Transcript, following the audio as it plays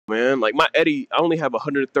man. Like my Eddie, I only have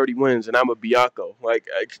 130 wins, and I'm a Byakuya. Like,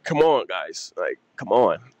 come on, guys. Like, come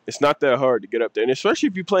on. It's not that hard to get up there, and especially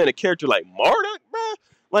if you're playing a character like Marduk, bro.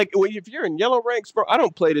 Like, if you're in yellow ranks, bro, I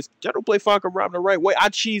don't play Falcon Robin the right way. I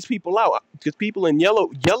cheese people out because people in yellow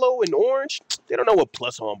and orange, they don't know what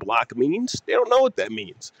plus on block means. They don't know what that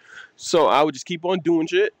means. So I would just keep on doing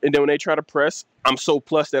shit, and then when they try to press, I'm so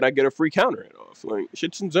plus that I get a free counter hit off. Like,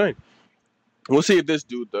 shit's insane. We'll see if this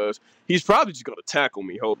dude does. He's probably just gonna tackle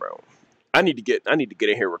me. Hold on. I need to get in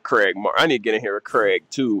here with Craig. I need to get in here with Craig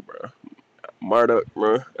too, bro. Marduk,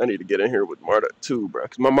 bro. I need to get in here with Marduk too, bro.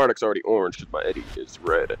 Because my Marduk's already orange because my Eddie is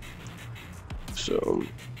red. So.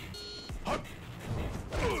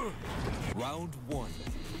 Round one.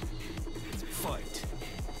 Fight.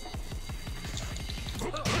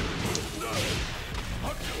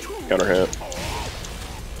 Counter hit.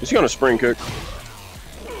 Is he on a spring kick?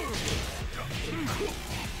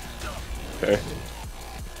 Okay.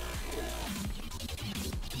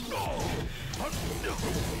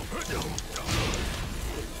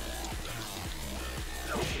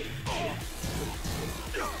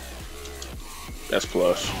 That's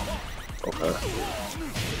plus. Okay.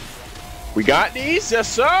 We got these?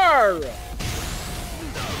 Yes, sir!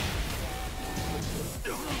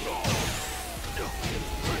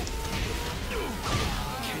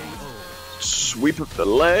 Sweep up the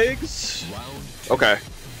legs. Okay.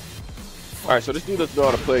 Alright, so this dude doesn't know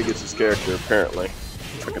how to play against his character, apparently.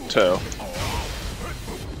 I can tell.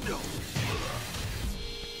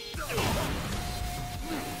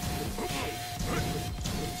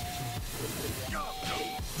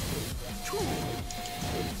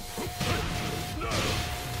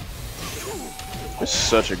 It's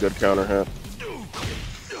such a good counter hit.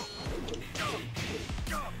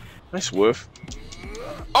 Nice whiff.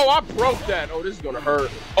 Oh, I broke that. Oh, this is gonna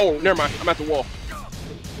hurt. Oh, never mind. I'm at the wall.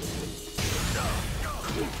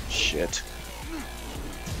 Shit.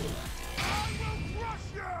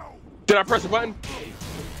 Did I press the button?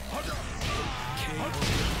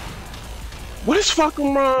 What is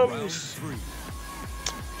fucking wrong?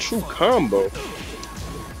 True combo.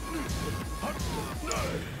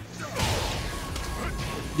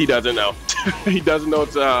 He doesn't know. He doesn't know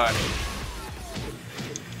it's hard.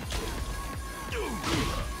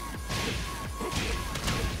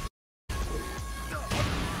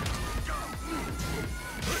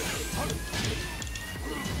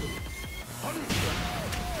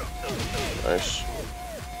 Nice.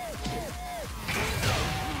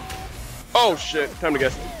 Oh shit! Time to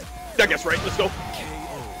guess. That guess right. Let's go.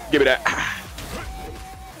 Give me that.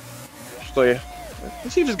 So yeah,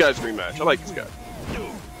 let's see if this guy's rematch. I like this guy.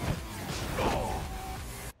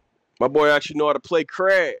 My boy actually know how to play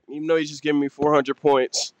Craig, even though he's just giving me 400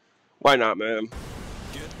 points. Why not, man?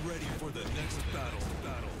 Get ready for the next battle.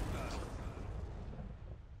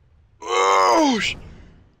 Oh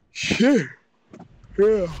shit!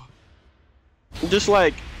 Yeah. Just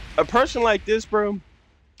like a person like this, bro.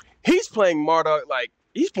 He's playing Marduk like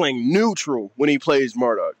he's playing neutral when he plays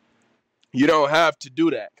Marduk. You don't have to do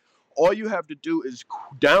that. All you have to do is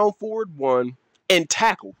down forward one and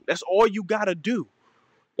tackle. That's all you gotta do.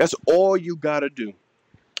 That's all you gotta do.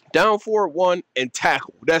 Down forward one and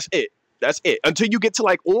tackle. That's it. That's it. Until you get to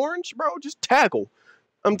like orange, bro, just tackle.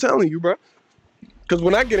 I'm telling you, bro. Because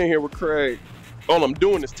when I get in here with Craig, all I'm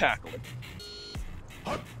doing is tackling.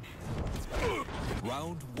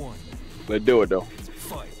 Round one. Let's do it though.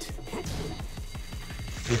 Fight.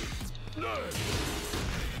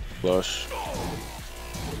 Flush.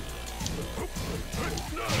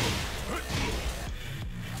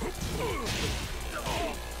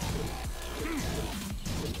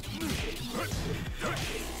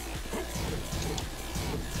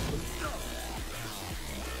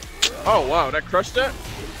 Oh wow, that crushed that?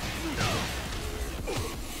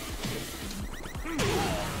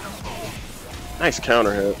 Nice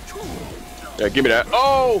counter hit. Yeah, give me that.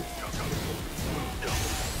 Oh!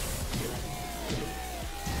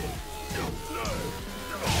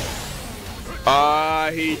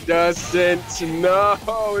 He doesn't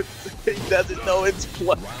know. He doesn't know it's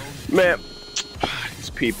plus. Man, these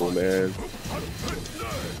people, man.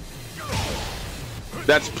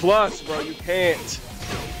 That's plus, bro. You can't.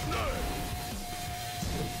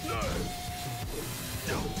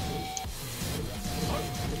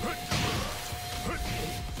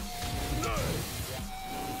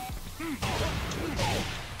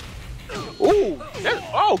 Ooh,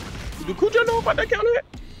 oh, do Kuja know about that counter hit?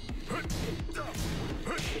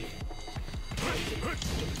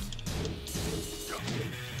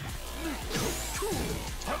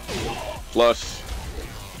 Plus.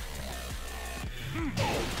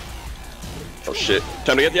 Oh shit.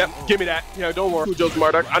 Time to get, yep, give me that. Yeah, don't worry. Joe's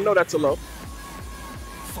Marduk. I know that's a low.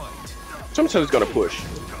 Fight. Sometimes it's gonna push.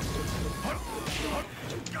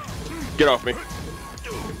 Get off me.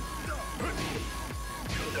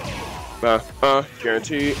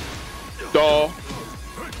 Guaranteed. Doll.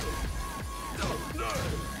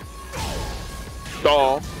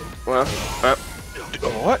 Doll. What?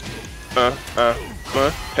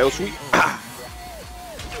 Hell sweet. Ah.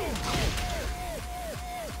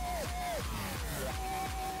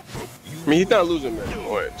 I mean, he's not losing many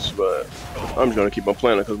points, but I'm just gonna keep on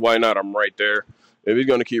playing it because why not? I'm right there. If he's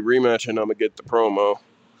gonna keep rematching, I'm gonna get the promo.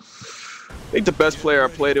 I think the best player I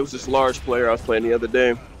played, it was this large player I was playing the other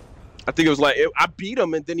day. I think it was like I beat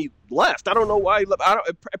him and then he left. I don't know why he left.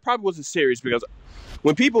 It probably wasn't serious because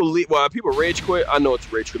when people leave, well, people rage quit. I know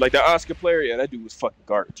it's rage quit. Like that Oscar player, yeah, that dude was fucking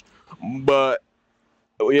garbage. But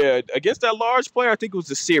yeah, against that large player, I think it was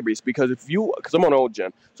the series because because I'm on old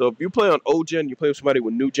gen. So if you play on old gen, you play with somebody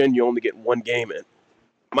with new gen, you only get one game in.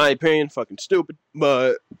 My opinion, fucking stupid,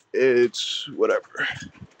 but it's whatever.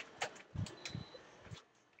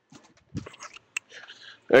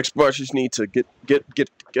 Xbox just need to get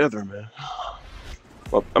together, man.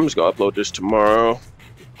 Well, I'm just gonna upload this tomorrow.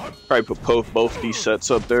 Probably put both these sets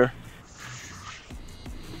up there.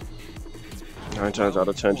 9 times out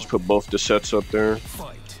of 10, just put both the sets up there.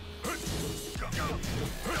 Fight.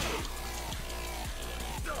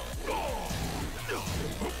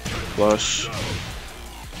 Plus,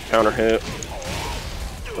 counter hit.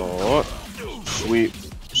 Oh, sweep,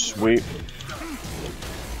 sweep.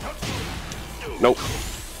 Nope.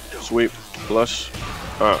 Sweep, plus,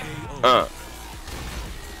 Round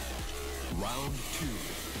 2.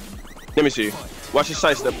 Let me see. Watch his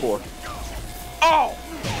side step 4. Oh!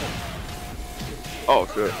 Oh,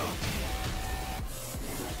 good.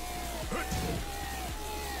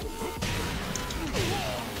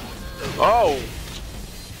 Oh!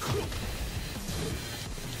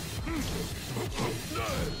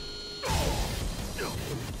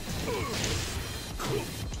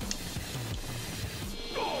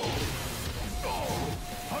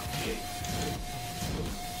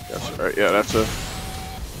 That's right. Yeah, that's a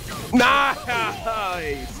nice.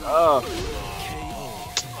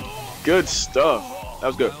 Good stuff. That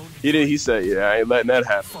was good. He did. He said, "Yeah, I ain't letting that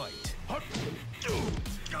happen."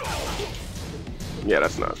 Yeah,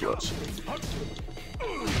 that's not close.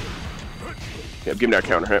 Yeah, give me that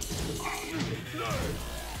counter hit.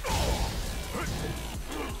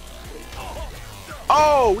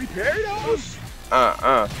 Oh, we parry those?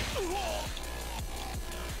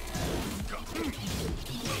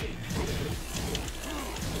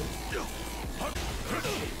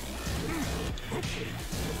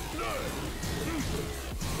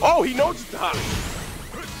 Oh, he knows it's hot.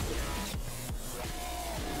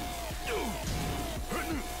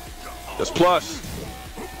 That's plus.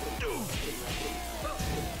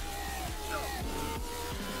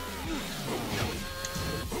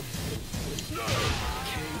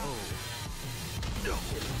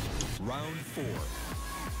 Round 4.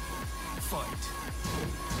 Fight.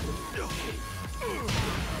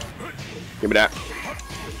 Give me that.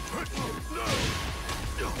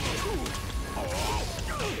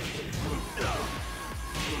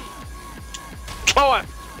 Oh, I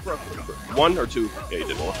broke 1 or 2. Yeah, he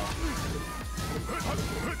did 1.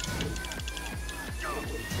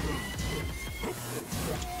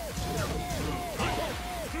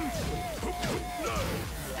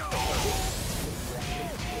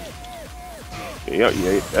 Yeah,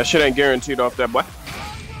 that shit ain't guaranteed off that boy.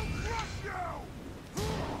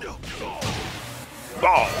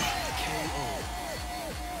 Oh.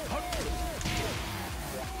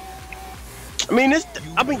 I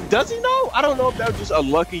mean, does he know? I don't know if that was just a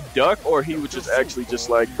lucky duck or he was just actually just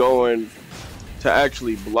like going to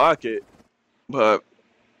actually block it. But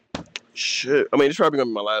shit, I mean, it's probably gonna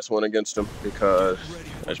be my last one against him because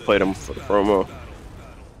I just played him for the promo.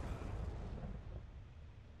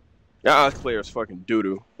 Yeah, this player is fucking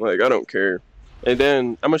doo-doo. Like, I don't care. And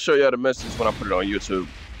then I'm gonna show you how the message when I put it on YouTube.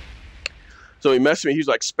 So he messaged me. He was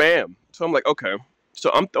like, spam. So I'm like, okay. So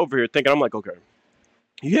I'm over here thinking, I'm like, okay.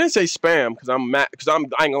 He didn't say spam because I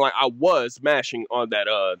ain't gonna lie, I was mashing on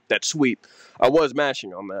that sweep. I was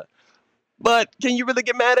mashing on that. But can you really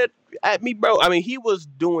get mad at me, bro? I mean, he was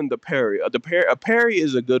doing the parry. A parry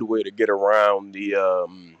is a good way to get around the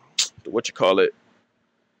what you call it?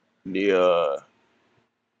 The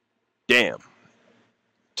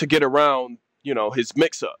to get around, you know, his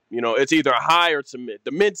mix-up. You know, it's either a high or it's a mid.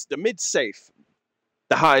 The mid's safe.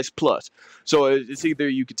 The high is plus. So it's either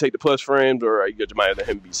you can take the plus frames or you might have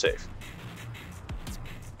him be safe.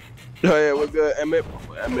 Oh yeah, we're good. I'm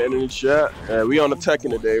in the chat. We on the Tekken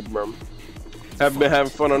today, bro. Haven't been having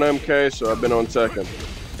fun on MK, so I've been on Tekken.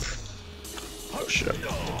 Oh shit.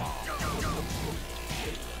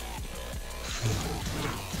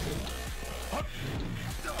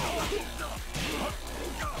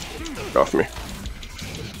 Get off me.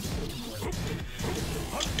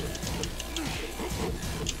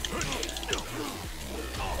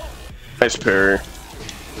 Nice parry.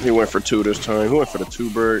 He went for 2 this time. He went for the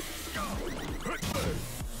 2-bird.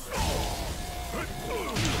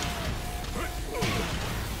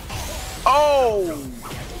 Oh!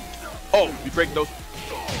 Oh, you break those.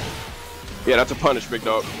 Yeah, that's a punish, big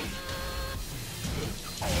dog.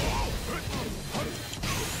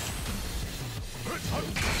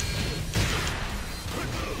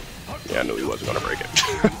 Yeah, I knew he wasn't gonna break it.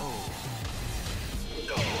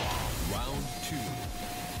 Round 2.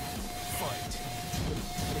 Fight.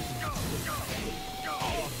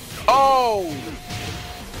 Oh!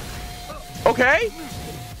 Okay.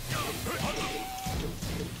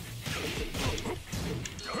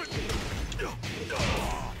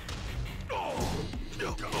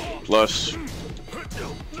 Plus.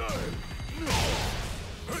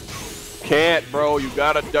 Can't, bro. You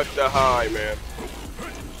gotta duck the high, man.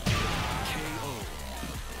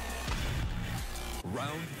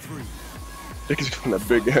 Round 3. I think he's got a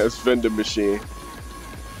big ass vending machine.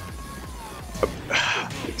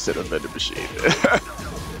 He said a vending machine.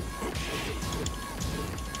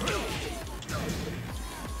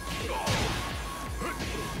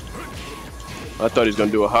 I thought he was gonna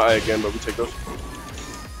do a high again, but we take those.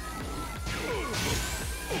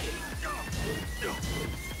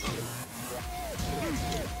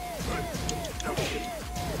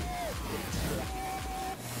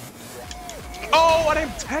 Oh, I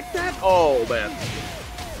didn't tech that? Oh, man.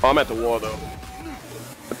 Oh, I'm at the wall, though.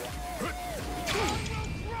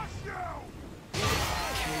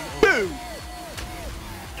 Boom!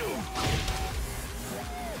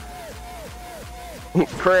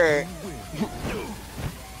 Craig.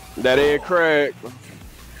 That ain't Craig.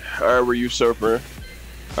 Alright, we're usurper.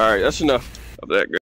 Alright, that's enough of that.